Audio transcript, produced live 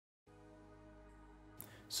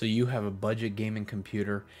So you have a budget gaming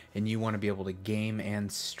computer and you want to be able to game and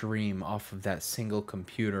stream off of that single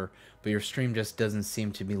computer, but your stream just doesn't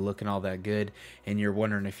seem to be looking all that good, and you're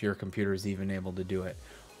wondering if your computer is even able to do it.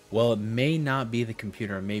 Well, it may not be the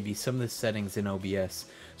computer, it may be some of the settings in OBS.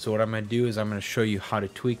 So what I'm going to do is I'm going to show you how to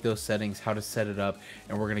tweak those settings, how to set it up,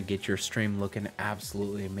 and we're going to get your stream looking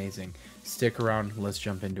absolutely amazing. Stick around, let's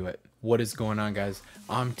jump into it. What is going on, guys?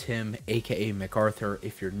 I'm Tim, aka MacArthur.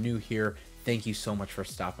 If you're new here, thank you so much for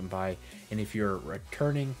stopping by, and if you're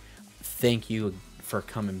returning, thank you for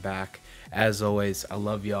coming back. As always, I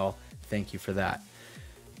love y'all. Thank you for that.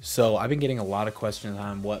 So I've been getting a lot of questions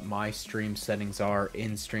on what my stream settings are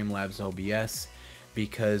in Streamlabs OBS,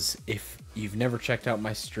 because if you've never checked out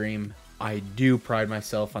my stream, I do pride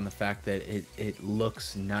myself on the fact that it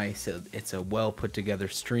looks nice. It's a well put together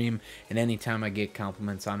stream, and anytime I get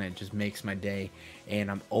compliments on it, it just makes my day, and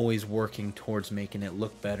I'm always working towards making it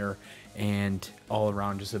look better and all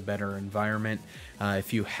around just a better environment.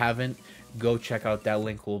 If you haven't, go check out that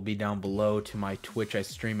link, will be down below, to my Twitch. I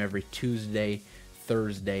stream every Tuesday,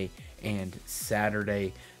 Thursday, and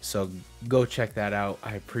Saturday, so go check that out.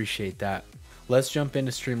 I appreciate that. Let's jump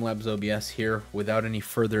into Streamlabs OBS here. Without any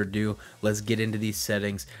further ado, let's get into these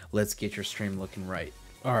settings. Let's get your stream looking right.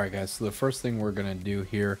 Alright guys, so the first thing we're going to do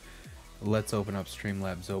here, let's open up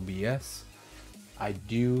Streamlabs OBS. I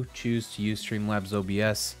do choose to use Streamlabs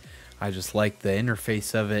OBS. I just like the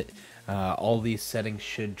interface of it. All these settings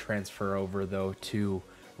should transfer over though to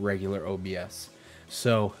regular OBS.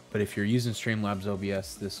 So, but if you're using Streamlabs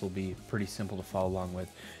OBS, this will be pretty simple to follow along with.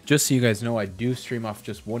 Just so you guys know, I do stream off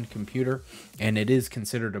just one computer, and it is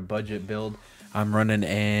considered a budget build. I'm running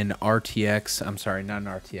an RTX, I'm sorry, not an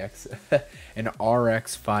RTX, an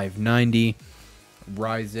RX 590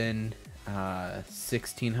 Ryzen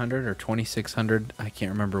 1600 or 2600, I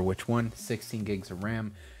can't remember which one, 16 gigs of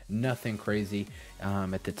RAM. Nothing crazy.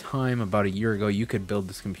 At the time, about a year ago, you could build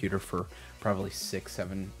this computer for probably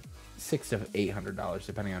 $600 to $800,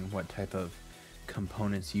 depending on what type of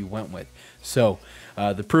components you went with. So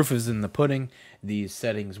the proof is in the pudding. These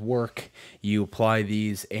settings work. You apply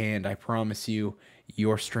these, and I promise you,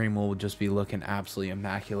 your stream will just be looking absolutely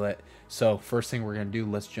immaculate. So first thing we're going to do,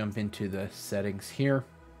 let's jump into the settings here,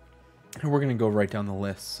 and we're going to go right down the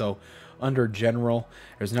list. So under general,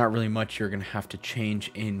 there's not really much you're going to have to change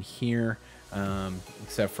in here,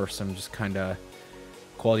 except for some just kind of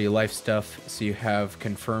quality of life stuff. So you have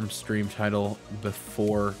confirmed stream title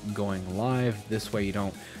before going live. This way you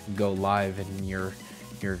don't go live and you're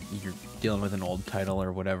dealing with an old title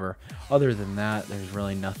or whatever. Other than that, there's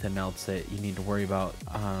really nothing else that you need to worry about.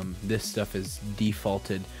 This stuff is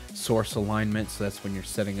defaulted source alignment, so that's when you're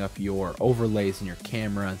setting up your overlays and your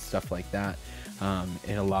camera and stuff like that.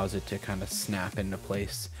 It allows it to kind of snap into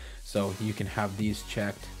place, so you can have these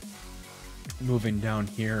checked. Moving down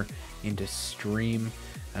here into stream,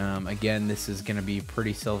 again, this is going to be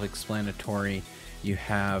pretty self-explanatory. You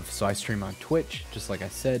have, so I stream on Twitch, just like I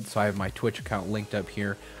said, so I have my Twitch account linked up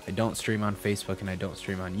here. I don't stream on Facebook and I don't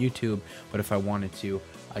stream on YouTube, but if I wanted to,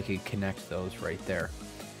 I could connect those right there.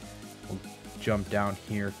 We'll jump down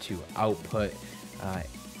here to output,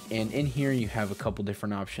 and in here you have a couple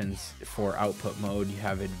different options for output mode. You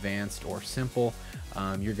have advanced or simple.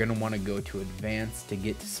 You're going to want to go to advanced to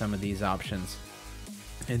get to some of these options.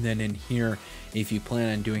 And then in here, if you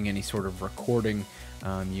plan on doing any sort of recording,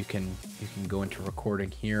 you can go into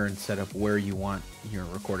recording here and set up where you want your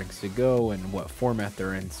recordings to go and what format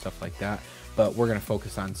they're in, stuff like that. But we're going to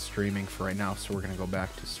focus on streaming for right now, so we're going to go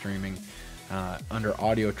back to streaming. Under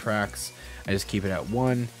audio tracks, I just keep it at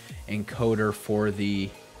 1. Encoder for the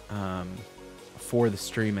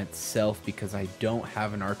stream itself, because I don't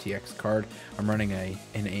have an RTX card. I'm running an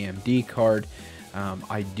AMD card.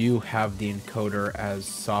 I do have the encoder as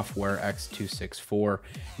software X264.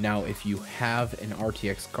 Now, if you have an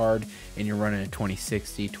RTX card and you're running a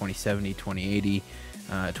 2060, 2070, 2080,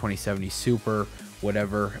 2070 Super,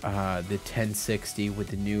 whatever, the 1060 with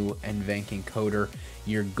the new NVENC encoder,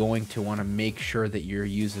 you're going to want to make sure that you're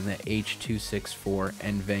using the H264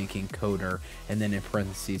 NVENC encoder, and then in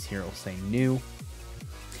parentheses here it will say new.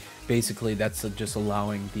 Basically, that's just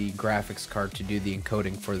allowing the graphics card to do the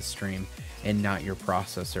encoding for the stream and not your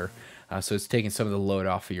processor. So it's taking some of the load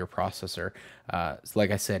off of your processor. So like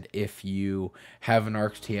I said, if you have an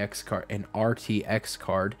RTX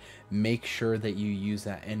card, make sure that you use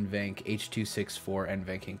that NVENC H264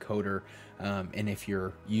 NVENC encoder. And if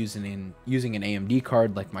you're using an AMD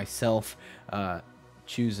card like myself,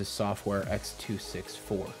 choose the software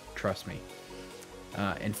X264. Trust me.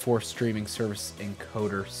 And for streaming service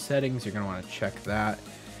encoder settings, you're going to want to check that.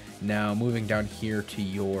 Now moving down here to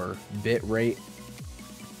your bit rate,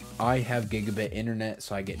 I have gigabit internet,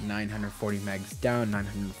 so I get 940 megs down,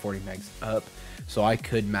 940 megs up, so I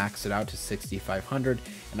could max it out to 6500,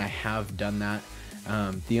 and I have done that.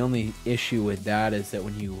 The only issue with that is that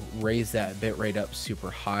when you raise that bitrate up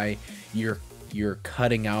super high, you're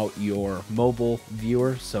cutting out your mobile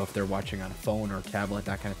viewers. So if they're watching on a phone or tablet,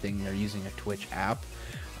 that kind of thing, they're using a Twitch app.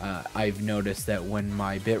 I've noticed that when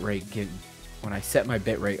my bitrate when I set my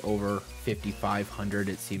bitrate over 5500,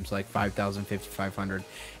 it seems like 5000, 5500,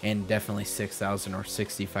 and definitely 6000 or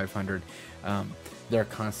 6500, they're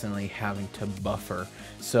constantly having to buffer.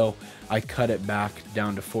 So I cut it back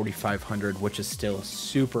down to 4500, which is still a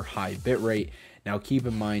super high bitrate. Now keep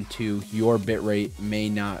in mind too, your bitrate may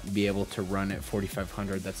not be able to run at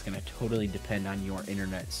 4500. That's going to totally depend on your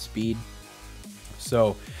internet speed.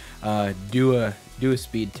 So do a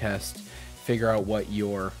speed test, figure out what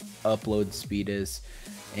your upload speed is,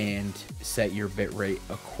 and set your bitrate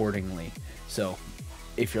accordingly. So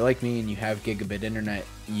if you're like me and you have gigabit internet,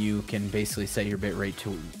 you can basically set your bitrate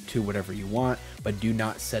to whatever you want, but do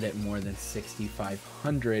not set it more than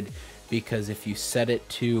 6500, because if you set it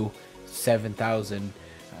to 7000,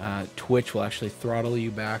 Twitch will actually throttle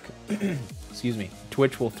you back. Excuse me.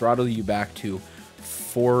 Twitch will throttle you back to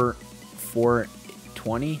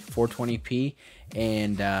 420p,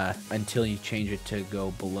 and until you change it to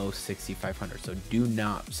go below 6500. So do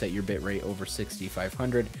not set your bitrate over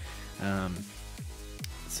 6500.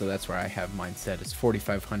 So that's where I have mine set as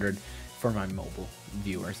 4500 for my mobile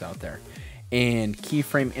viewers out there. And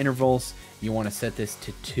keyframe intervals, you want to set this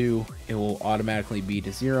to 2. It will automatically be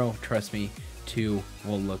to 0. Trust me, 2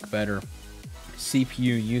 will look better.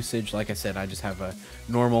 CPU usage, like I said, I just have a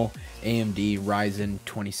normal AMD Ryzen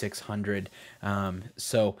 2600.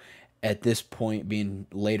 So at this point, being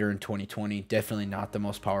later in 2020, definitely not the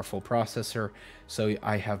most powerful processor. So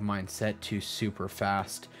I have mine set to super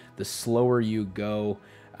fast. The slower you go,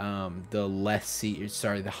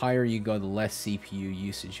 the higher you go, the less CPU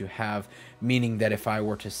usage you have, meaning that if I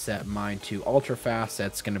were to set mine to ultra fast,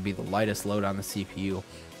 that's going to be the lightest load on the CPU.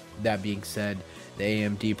 That being said, the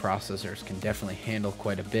AMD processors can definitely handle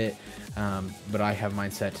quite a bit, but I have mine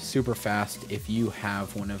set to super fast. If you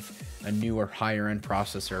have a newer higher end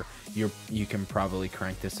processor, you can probably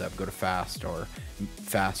crank this up, go to fast or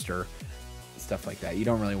faster, stuff like that. You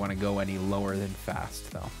don't really want to go any lower than fast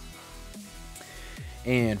though.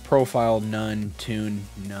 And profile, none. Tune,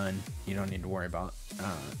 none. You don't need to worry about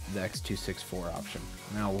the X264 option.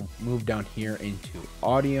 Now we'll move down here into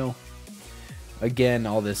audio. Again,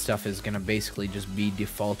 all this stuff is going to basically just be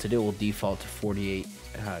defaulted. It will default to 48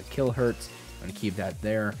 kilohertz. I'm going to keep that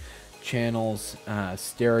there. Channels,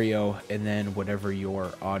 stereo, and then whatever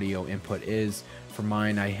your audio input is. For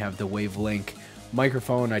mine, I have the Wavelink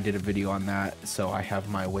microphone. I did a video on that, so I have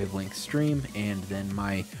my Wavelink stream and then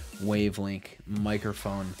my Wavelink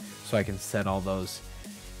microphone, so I can set all those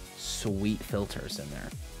sweet filters in there.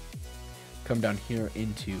 Come down here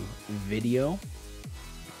into video.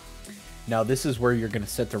 Now this is where you're going to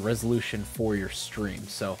set the resolution for your stream.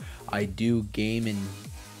 So I do game in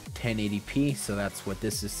 1080p, so that's what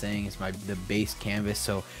this is saying is the base canvas.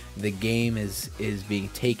 So the game is being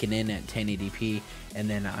taken in at 1080p, and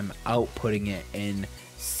then I'm outputting it in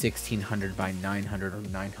 1600 by 900 or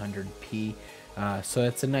 900p. So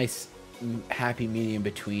it's a nice happy medium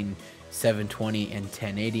between 720 and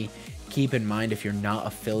 1080. Keep in mind, if you're not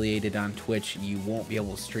affiliated on Twitch, you won't be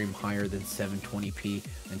able to stream higher than 720p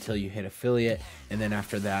until you hit affiliate, and then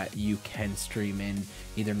after that you can stream in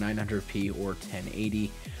either 900p or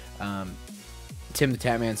 1080. Tim the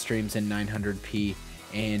Tatman streams in 900p,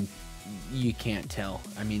 and you can't tell.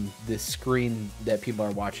 I mean, the screen that people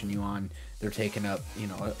are watching you on, they're taking up,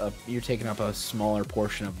 you're taking up a smaller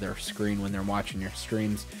portion of their screen when they're watching your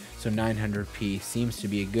streams. So 900p seems to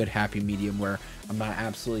be a good happy medium where I'm not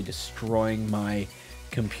absolutely destroying my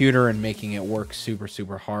computer and making it work super,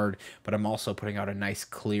 super hard, but I'm also putting out a nice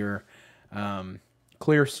clear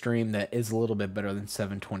stream that is a little bit better than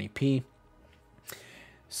 720p.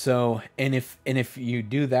 So, and if you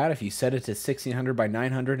do that, if you set it to 1600 by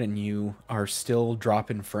 900 and you are still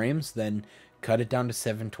dropping frames, then cut it down to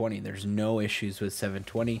 720. There's no issues with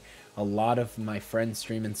 720. A lot of my friends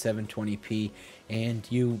stream in 720p, and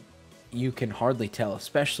you can hardly tell,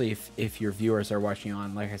 especially if your viewers are watching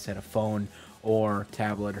on, like I said, a phone or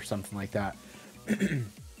tablet or something like that.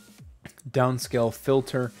 Downscale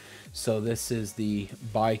filter. So this is the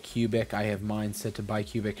bicubic. I have mine set to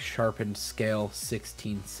bicubic sharpened scale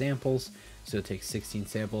 16 samples. So it takes 16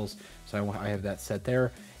 samples. So I have that set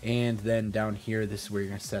there. And then down here, this is where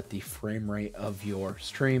you're going to set the frame rate of your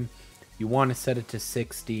stream. You want to set it to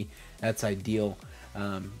 60. That's ideal.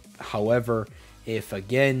 However, If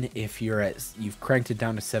again, if you've cranked it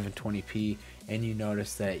down to 720p and you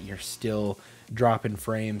notice that you're still dropping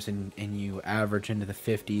frames and you average into the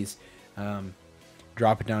 50s,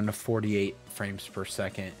 drop it down to 48 frames per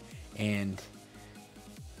second. And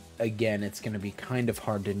again, it's going to be kind of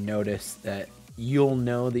hard to notice that. You'll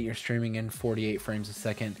know that you're streaming in 48 frames a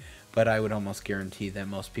second, but I would almost guarantee that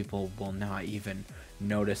most people will not even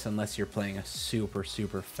notice unless you're playing a super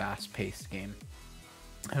fast-paced game.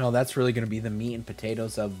 I know that's really going to be the meat and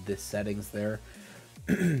potatoes of the settings there.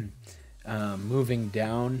 Moving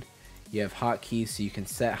down, you have hotkeys, so you can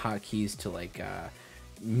set hotkeys to like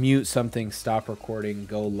mute something, stop recording,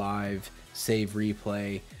 go live, save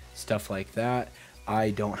replay, stuff like that.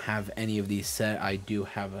 I don't have any of these set. I do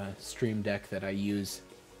have a Stream Deck that I use,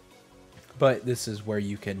 but this is where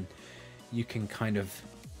you can kind of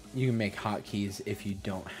make hotkeys if you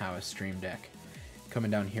don't have a Stream Deck.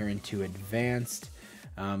 Coming down here into advanced,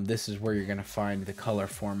 this is where you're going to find the color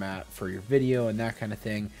format for your video and that kind of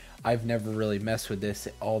thing. I've never really messed with this.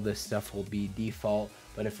 All this stuff will be default,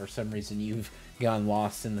 but if for some reason you've gotten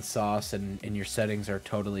lost in the sauce and your settings are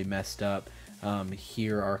totally messed up,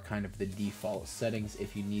 here are kind of the default settings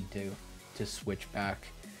if you need to switch back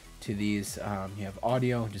to these. You have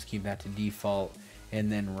audio, just keep that to default,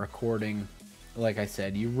 and then recording. Like I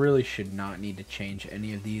said, you really should not need to change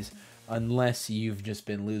any of these unless you've just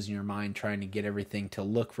been losing your mind trying to get everything to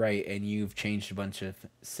look right and you've changed a bunch of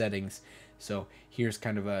settings. So here's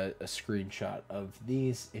kind of a screenshot of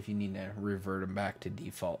these if you need to revert them back to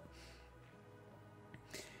default.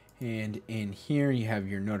 And in here you have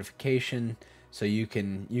your notification, so you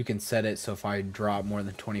can set it so if I drop more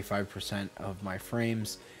than 25% of my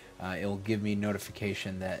frames, it'll give me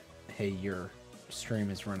notification that, hey, your stream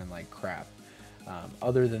is running like crap.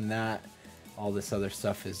 Other than that, all this other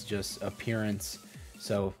stuff is just appearance.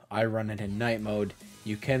 So I run it in night mode.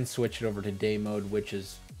 You can switch it over to day mode, which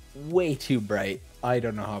is way too bright. I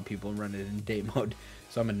don't know how people run it in day mode,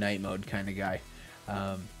 so I'm a night mode kind of guy.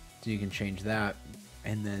 So you can change that.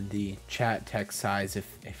 And then the chat text size,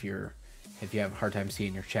 if you have a hard time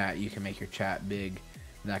seeing your chat, you can make your chat big,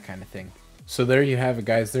 that kind of thing. So there you have it,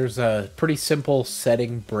 guys. There's a pretty simple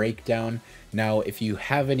setting breakdown. Now, if you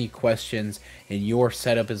have any questions and your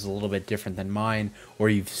setup is a little bit different than mine, or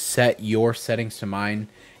you've set your settings to mine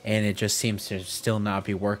and it just seems to still not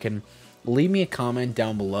be working, leave me a comment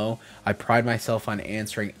down below. I pride myself on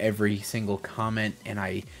answering every single comment, and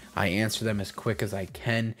I answer them as quick as I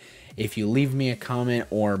can. If you leave me a comment,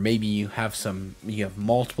 or maybe you have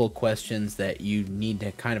multiple questions that you need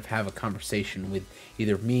to kind of have a conversation with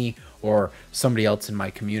either me or somebody else in my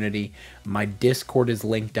community, my Discord is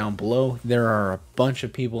linked down below. There are a bunch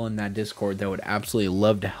of people in that Discord that would absolutely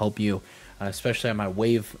love to help you, especially on my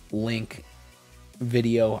Wave link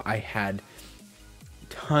video. I had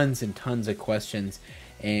tons and tons of questions,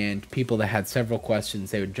 and people that had several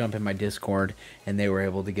questions, they would jump in my Discord and they were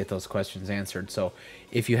able to get those questions answered. So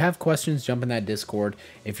if you have questions, jump in that Discord.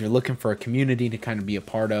 If you're looking for a community to kind of be a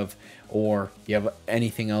part of, or you have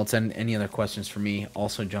anything else and any other questions for me,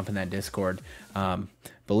 also jump in that Discord. But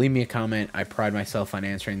leave me a comment. I pride myself on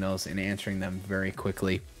answering those and answering them very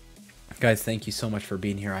quickly. Guys, thank you so much for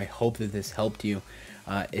being here. I hope that this helped you.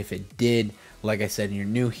 If it did, like I said, and you're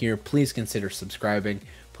new here, please consider subscribing.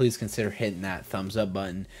 Please consider hitting that thumbs up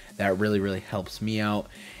button. That really helps me out.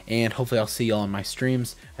 And hopefully I'll see y'all on my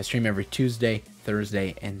streams. I stream every Tuesday,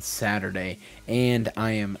 Thursday, and Saturday. And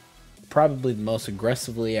I am probably the most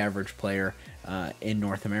aggressively average player in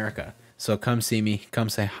North America. So come see me. Come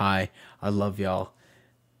say hi. I love y'all.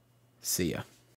 See ya.